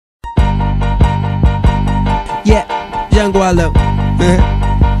Yeah, young Gwallow.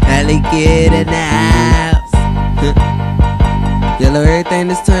 Alleeyyy Kid in the house. Yellow everything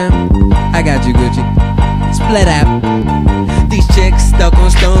this time. I got you, Gucci. Split up. These chicks stuck on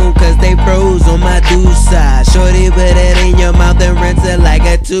stone cause they froze on my dude side. Shorty, put it in your mouth and rinse it like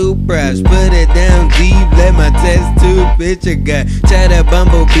a toothbrush. Put it down deep, let my test tube fit your gut. Cheddar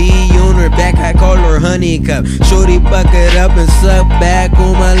bumblebee on her back, I call her honeycup. Shorty bucket up and suck back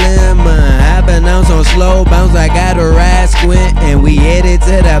on my lemon. I pronounce on slow bounce, I got her eyes squint. And we headed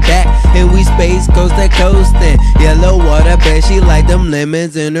to the back and we space coast to coastin'. Yellow water, bet she like them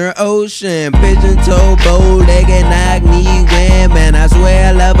lemons in her ocean. Pigeon toe, bow legged, knock knee women. I swear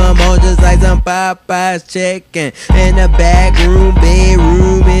I love them all just like some Popeyes chicken. In the back room,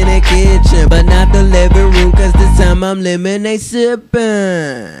 bedroom, in the kitchen, but not the living room cause this time I'm lemonade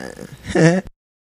sippin'.